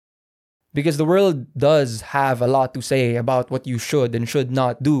Because the world does have a lot to say about what you should and should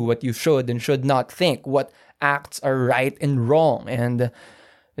not do, what you should and should not think, what acts are right and wrong. And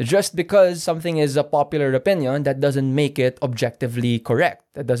just because something is a popular opinion, that doesn't make it objectively correct.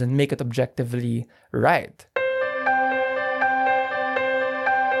 That doesn't make it objectively right.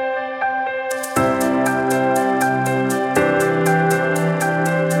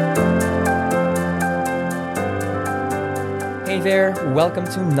 Hey there, welcome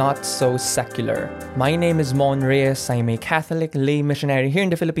to Not So Secular. My name is Mon Reyes. I'm a Catholic lay missionary here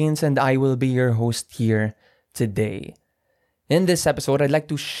in the Philippines, and I will be your host here today. In this episode, I'd like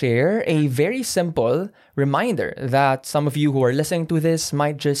to share a very simple reminder that some of you who are listening to this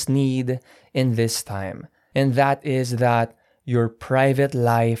might just need in this time. And that is that your private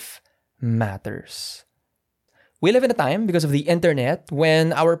life matters. We live in a time, because of the internet,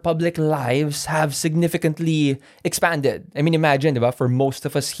 when our public lives have significantly expanded. I mean, imagine, diba, for most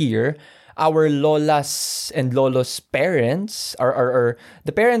of us here, our lolas and lolos parents, or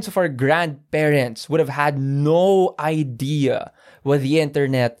the parents of our grandparents would have had no idea what the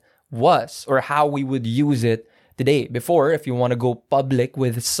internet was or how we would use it today. Before, if you want to go public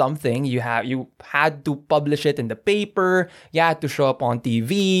with something, you had to publish it in the paper, you had to show up on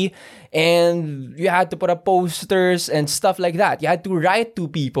TV, and you had to put up posters and stuff like that. You had to write to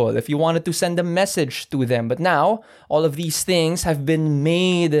people if you wanted to send a message to them. But now, all of these things have been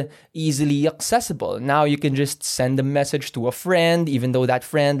made easily accessible. Now you can just send a message to a friend, even though that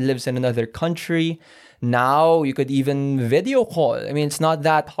friend lives in another country. Now you could even video call. I mean, it's not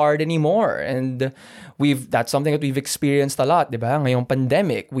that hard anymore. And that's something that we've experienced a lot, diba? Ngayong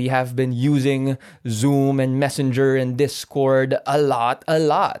pandemic, we have been using Zoom and Messenger and Discord a lot.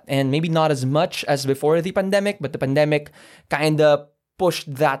 And maybe not as much as before the pandemic, but the pandemic kind of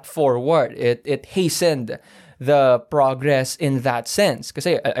pushed that forward. It hastened the progress in that sense. Because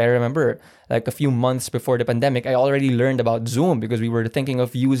I remember, like a few months before the pandemic, I already learned about Zoom because we were thinking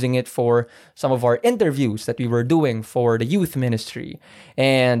of using it for some of our interviews that we were doing for the youth ministry.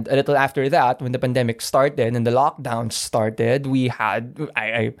 And a little after that, when the pandemic started and the lockdown started,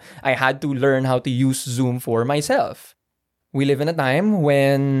 I had to learn how to use Zoom for myself. We live in a time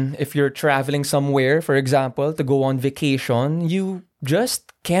when if you're traveling somewhere, for example, to go on vacation, you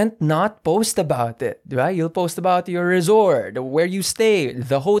just can't not post about it, right? You'll post about your resort, where you stayed,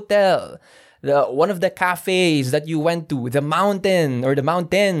 the hotel, one of the cafes that you went to, the mountain or the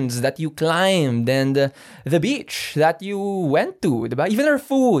mountains that you climbed, and the beach that you went to, diba? Even our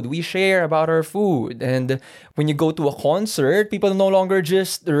food, we share about our food. And when you go to a concert, people no longer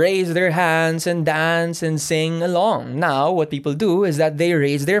just raise their hands and dance and sing along. Now, what people do is that they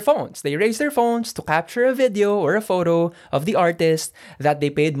raise their phones. They raise their phones to capture a video or a photo of the artist that they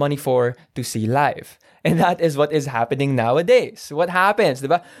paid money for to see live. And that is what is happening nowadays. What happens,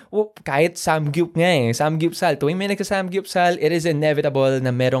 diba? Well, kahit samgyup nga samgyupsal. Tuwing may nagsasamgyupsal, it is inevitable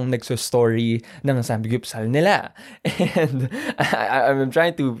na merong nagsustory ng samgyupsal nila. And I'm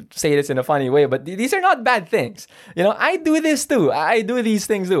trying to say this in a funny way, but these are not bad things. You know, I do this too. I do these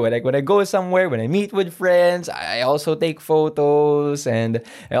things too. Like when I go somewhere, when I meet with friends, I also take photos and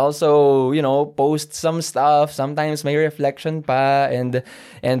I also, post some stuff. Sometimes may reflection pa and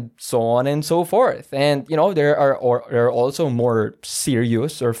so on and so forth. And, there are also more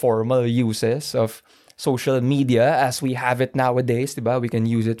serious or formal uses of social media as we have it nowadays, diba? We can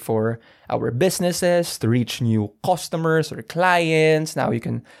use it for our businesses to reach new customers or clients. Now you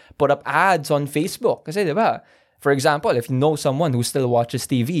can put up ads on Facebook. Kasi, diba? For example, if you know someone who still watches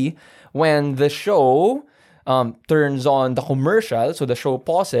TV, when the show turns on the commercial, so the show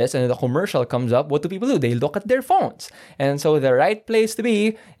pauses and the commercial comes up, what do people do? They look at their phones. And so the right place to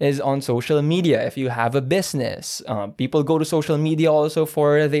be is on social media. If you have a business, people go to social media also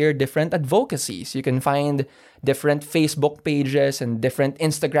for their different advocacies. You can find different Facebook pages and different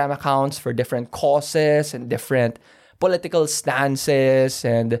Instagram accounts for different causes and different political stances,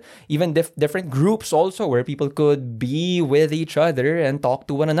 and even different groups also where people could be with each other and talk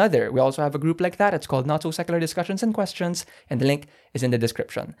to one another. We also have a group like that. It's called Not So Secular Discussions and Questions, and the link is in the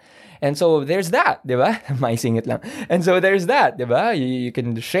description. And so there's that, diba? Maising it lang. And so there's that, diba? You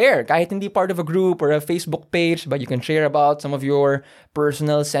can share, kahit hindi part of a group or a Facebook page, but you can share about some of your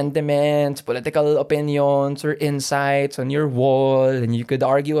personal sentiments, political opinions, or insights on your wall, and you could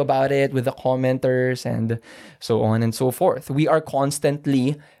argue about it with the commenters and so on and so forth. We are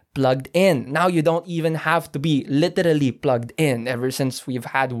constantly plugged in. Now you don't even have to be literally plugged in ever since we've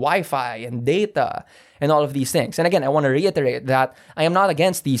had Wi-Fi and data and all of these things. And again, I want to reiterate that I am not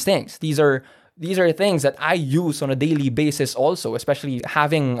against these things. These are these are things that I use on a daily basis also, especially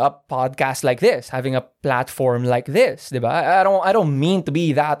having a podcast like this, having a platform like this, diba? I don't mean to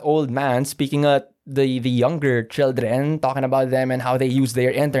be that old man speaking at the younger children, talking about them and how they use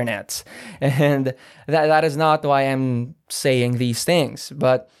their internets. And that is not why I'm saying these things.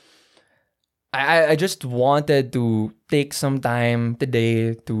 But I just wanted to take some time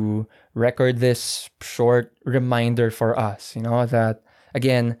today to record this short reminder for us, that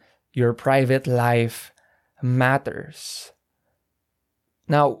again, your private life matters.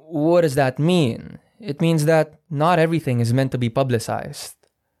 Now, what does that mean? It means that not everything is meant to be publicized.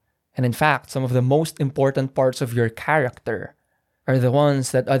 And in fact, some of the most important parts of your character are the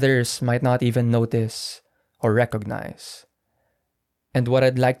ones that others might not even notice or recognize. And what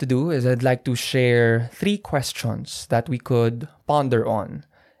I'd like to do is I'd like to share 3 questions that we could ponder on.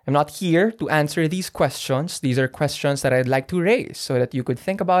 I'm not here to answer these questions. These are questions that I'd like to raise so that you could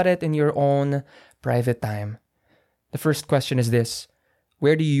think about it in your own private time. The first question is this: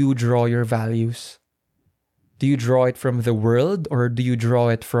 where do you draw your values? Do you draw it from the world or do you draw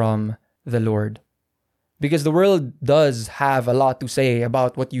it from the Lord? Because the world does have a lot to say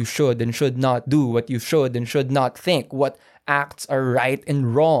about what you should and should not do, what you should and should not think, what acts are right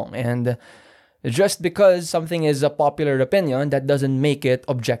and wrong. And just because something is a popular opinion, that doesn't make it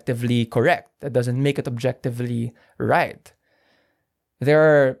objectively correct. That doesn't make it objectively right. There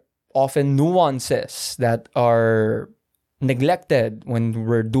are often nuances that are neglected when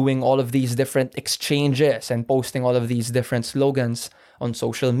we're doing all of these different exchanges and posting all of these different slogans on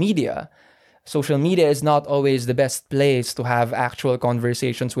social media. Social media is not always the best place to have actual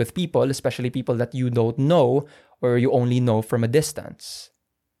conversations with people, especially people that you don't know or you only know from a distance.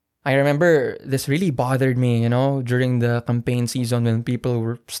 I remember this really bothered me, during the campaign season when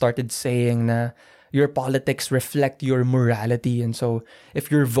people started saying na your politics reflect your morality. And so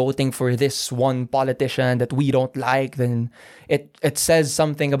if you're voting for this one politician that we don't like, then it says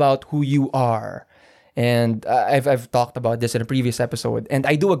something about who you are. And I've talked about this in a previous episode. And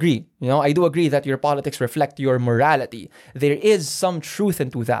I do agree, I do agree that your politics reflect your morality. There is some truth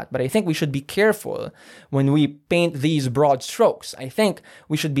into that. But I think we should be careful when we paint these broad strokes. I think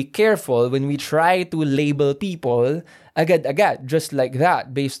we should be careful when we try to label people agad, just like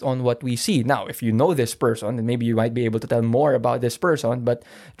that, based on what we see. Now, if you know this person, then maybe you might be able to tell more about this person. But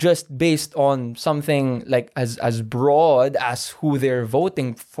just based on something like as broad as who they're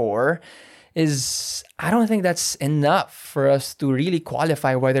voting for, I don't think that's enough for us to really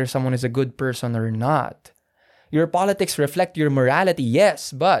qualify whether someone is a good person or not. Your politics reflect your morality,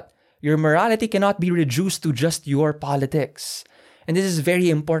 yes, but your morality cannot be reduced to just your politics. And this is very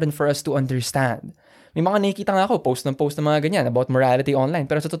important for us to understand. May mga nakikita nga ako, post ng mga ganyan about morality online.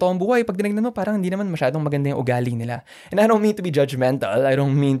 Pero sa totoong buhay, pag dinignan mo, parang hindi naman masyadong maganda yung ugali nila. And I don't mean to be judgmental. I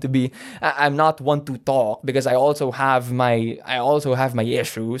don't mean to be... I'm not one to talk because I also have my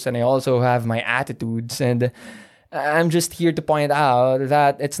issues and I also have my attitudes. And I'm just here to point out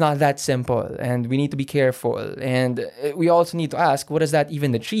that it's not that simple and we need to be careful. And we also need to ask, what does that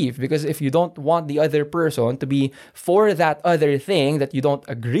even achieve? Because if you don't want the other person to be for that other thing that you don't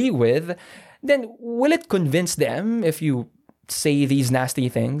agree with, then will it convince them if you say these nasty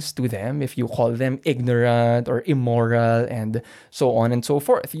things to them, if you call them ignorant or immoral and so on and so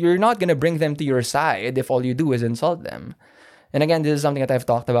forth? You're not going to bring them to your side if all you do is insult them. And again, this is something that I've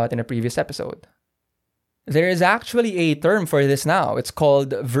talked about in a previous episode. There is actually a term for this now. It's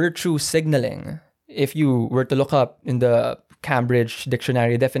called virtue signaling. If you were to look up in the Cambridge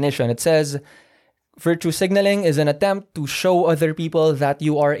Dictionary definition, it says, virtue signaling is an attempt to show other people that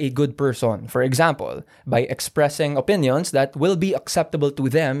you are a good person. For example, by expressing opinions that will be acceptable to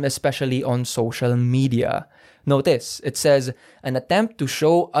them, especially on social media. Notice, it says, an attempt to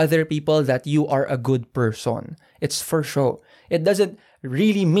show other people that you are a good person. It's for show. It doesn't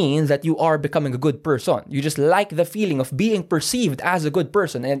really mean that you are becoming a good person. You just like the feeling of being perceived as a good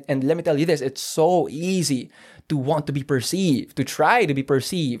person. And let me tell you this, it's so easy to want to be perceived, to try to be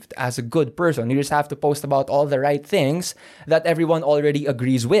perceived as a good person. You just have to post about all the right things that everyone already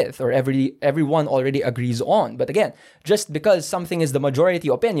agrees with or everyone already agrees on. But again, just because something is the majority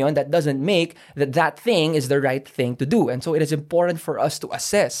opinion, that doesn't make that thing is the right thing to do. And so it is important for us to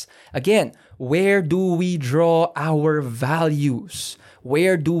assess, again, where do we draw our values?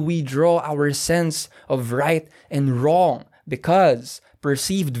 Where do we draw our sense of right and wrong? Because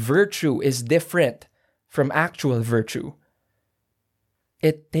perceived virtue is different from actual virtue.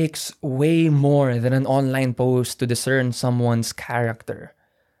 It takes way more than an online post to discern someone's character,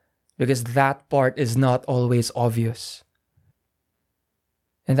 because that part is not always obvious.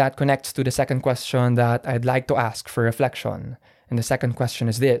 And that connects to the second question that I'd like to ask for reflection. And the second question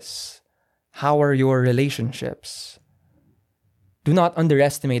is this: How are your relationships? Do not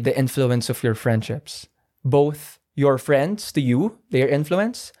underestimate the influence of your friendships. Both your friends to you, their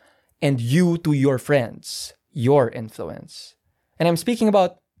influence, and you to your friends, your influence. And I'm speaking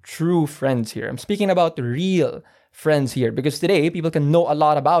about true friends here. I'm speaking about real friends here, because today people can know a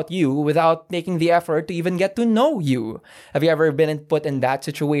lot about you without taking the effort to even get to know you. Have you ever been put in that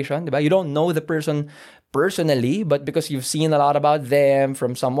situation? Diba? You don't know the person personally, but because you've seen a lot about them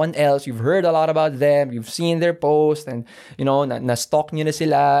from someone else, you've heard a lot about them, you've seen their posts, and na-stalk nyo na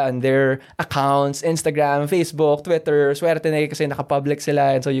sila and their accounts, Instagram, Facebook, Twitter, swerte na kasi nakapublic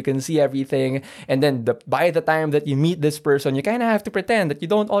sila, and so you can see everything. And then by the time that you meet this person, you kind of have to pretend that you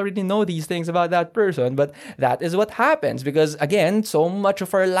don't already know these things about that person, but that is what happens because, again, so much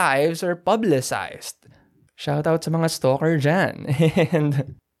of our lives are publicized. Shout out sa mga stalker dyan.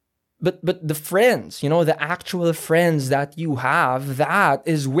 And But the friends, the actual friends that you have, that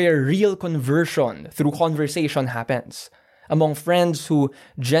is where real conversion through conversation happens. Among friends who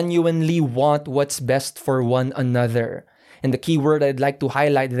genuinely want what's best for one another. And the key word I'd like to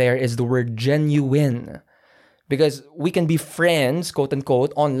highlight there is the word genuine. Because we can be friends, quote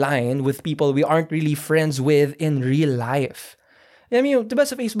unquote, online with people we aren't really friends with in real life. I mean, diba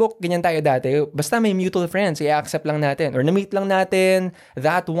sa Facebook, ganyan tayo dati, basta may mutual friends, i-accept lang natin. Or na-meet lang natin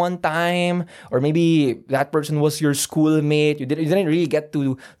that one time, or maybe that person was your schoolmate, you didn't really get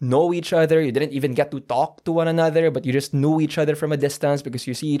to know each other, you didn't even get to talk to one another, but you just knew each other from a distance because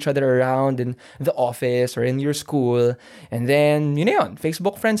you see each other around in the office or in your school. And then, yun,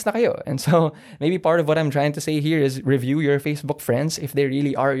 Facebook friends na kayo. And so, maybe part of what I'm trying to say here is review your Facebook friends if they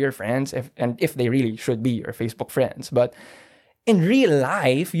really are your friends, if they really should be your Facebook friends. But in real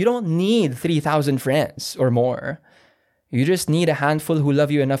life, you don't need 3,000 friends or more. You just need a handful who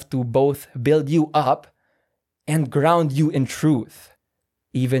love you enough to both build you up and ground you in truth,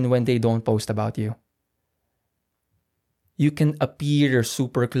 even when they don't post about you. You can appear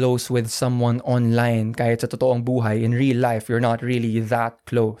super close with someone online kahit sa totoong buhay. In real life, you're not really that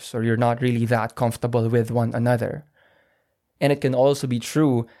close or you're not really that comfortable with one another. And it can also be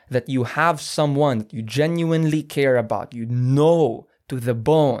true that you have someone that you genuinely care about, you know to the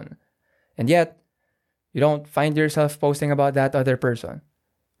bone, and yet you don't find yourself posting about that other person,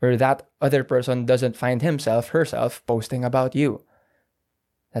 or that other person doesn't find herself posting about you.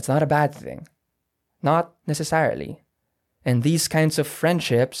 That's not a bad thing. Not necessarily. And these kinds of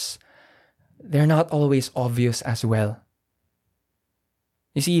friendships, they're not always obvious as well.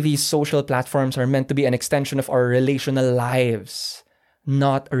 You see, these social platforms are meant to be an extension of our relational lives,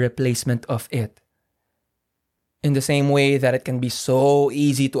 not a replacement of it. In the same way that it can be so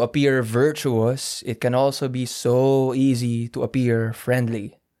easy to appear virtuous, it can also be so easy to appear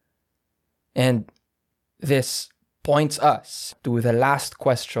friendly. And this points us to the last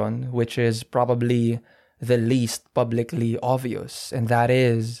question, which is probably the least publicly obvious, and that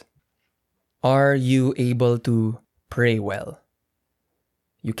is, are you able to pray well?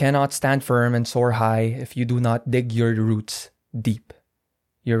 You cannot stand firm and soar high if you do not dig your roots deep.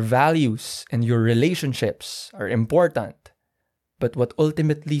 Your values and your relationships are important, but what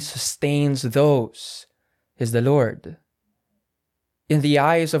ultimately sustains those is the Lord. In the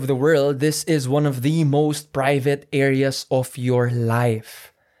eyes of the world, this is one of the most private areas of your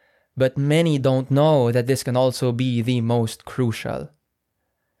life. But many don't know that this can also be the most crucial.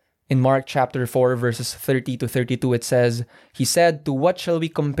 In Mark chapter 4, verses 30 to 32, it says, He said, "To what shall we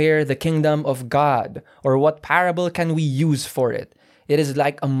compare the kingdom of God? Or what parable can we use for it? It is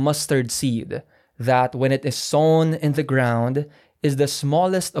like a mustard seed, that when it is sown in the ground, is the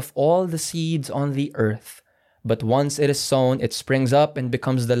smallest of all the seeds on the earth. But once it is sown, it springs up and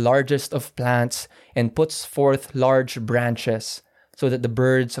becomes the largest of plants and puts forth large branches, so that the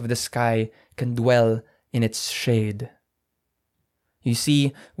birds of the sky can dwell in its shade." You see,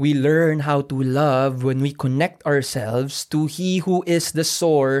 we learn how to love when we connect ourselves to He who is the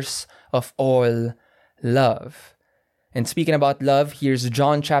source of all love. And speaking about love, here's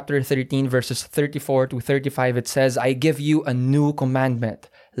John chapter 13, verses 34 to 35. It says, "I give you a new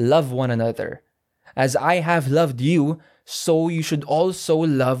commandment. Love one another. As I have loved you, so you should also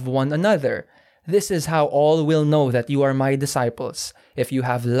love one another. This is how all will know that you are my disciples, if you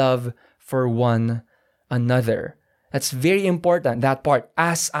have love for one another." That's very important, that part.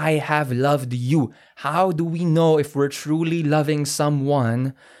 As I have loved you. How do we know if we're truly loving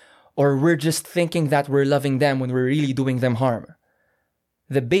someone or we're just thinking that we're loving them when we're really doing them harm?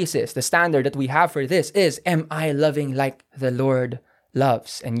 The basis, the standard that we have for this is, am I loving like the Lord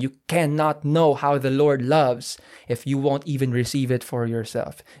loves? And you cannot know how the Lord loves if you won't even receive it for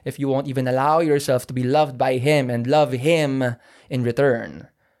yourself. If you won't even allow yourself to be loved by Him and love Him in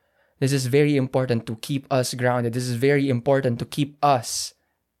return. This is very important to keep us grounded. This is very important to keep us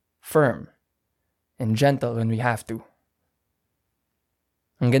firm and gentle when we have to.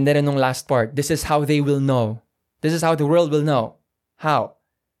 Ang ganda rin nung last part. This is how they will know. This is how the world will know. How?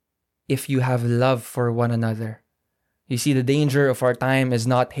 If you have love for one another. You see, the danger of our time is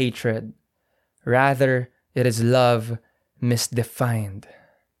not hatred. Rather, it is love misdefined.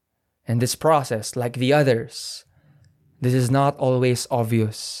 And this process, like the others, this is not always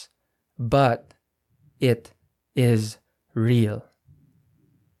obvious, but it is real.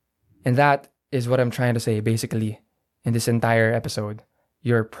 And that is what I'm trying to say, basically, in this entire episode.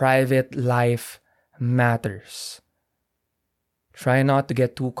 Your private life matters. Try not to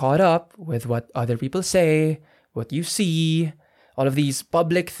get too caught up with what other people say, what you see, all of these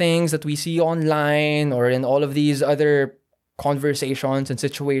public things that we see online or in all of these other conversations and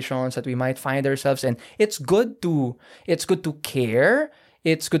situations that we might find ourselves in. It's good to care.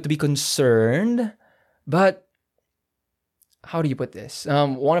 It's good to be concerned. But how do you put this?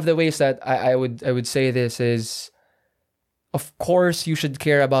 One of the ways that I would say this is, of course, you should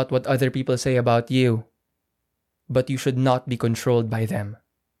care about what other people say about you, but you should not be controlled by them.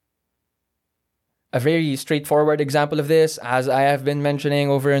 A very straightforward example of this, as I have been mentioning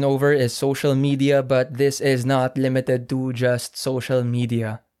over and over, is social media, but this is not limited to just social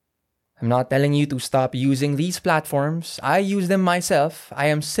media. I'm not telling you to stop using these platforms. I use them myself. I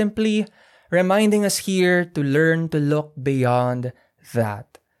am simply reminding us here to learn to look beyond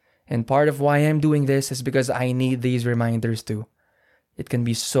that. And part of why I'm doing this is because I need these reminders too. It can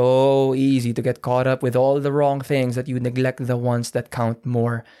be so easy to get caught up with all the wrong things that you neglect the ones that count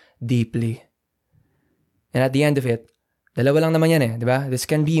more deeply. And at the end of it, dalawa lang naman yan eh, di ba? This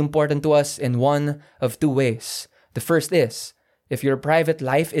can be important to us in one of two ways. The first is, if your private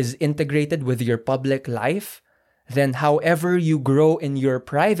life is integrated with your public life, then however you grow in your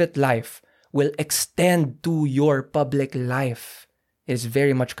private life will extend to your public life. It is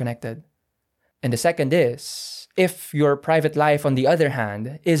very much connected. And the second is, if your private life, on the other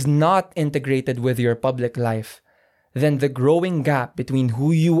hand, is not integrated with your public life, then the growing gap between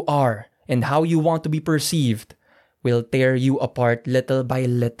who you are and how you want to be perceived will tear you apart little by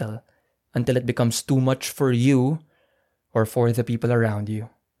little until it becomes too much for you or for the people around you.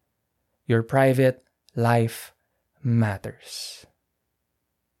 Your private life matters.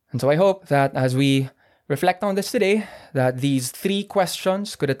 And so I hope that as we reflect on this today, that these 3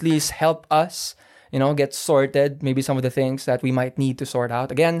 questions could at least help us, get sorted, maybe some of the things that we might need to sort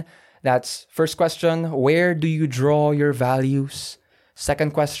out. Again, that's first question, where do you draw your values?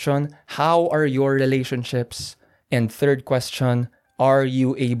 Second question, how are your relationships? And third question, are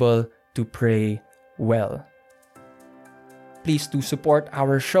you able to pray well? Please do support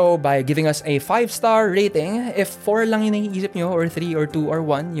our show by giving us a 5-star rating. If 4 lang yung naiisip nyo, or 3 or 2 or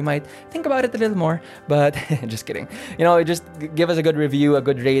 1, you might think about it a little more. But just kidding. Just give us a good review, a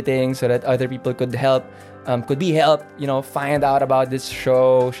good rating, so that other people could be helped, find out about this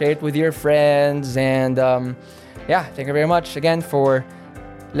show. Share it with your friends. And thank you very much again for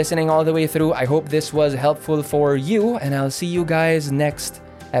listening all the way through. I hope this was helpful for you, and I'll see you guys next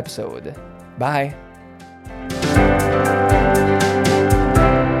episode. Bye.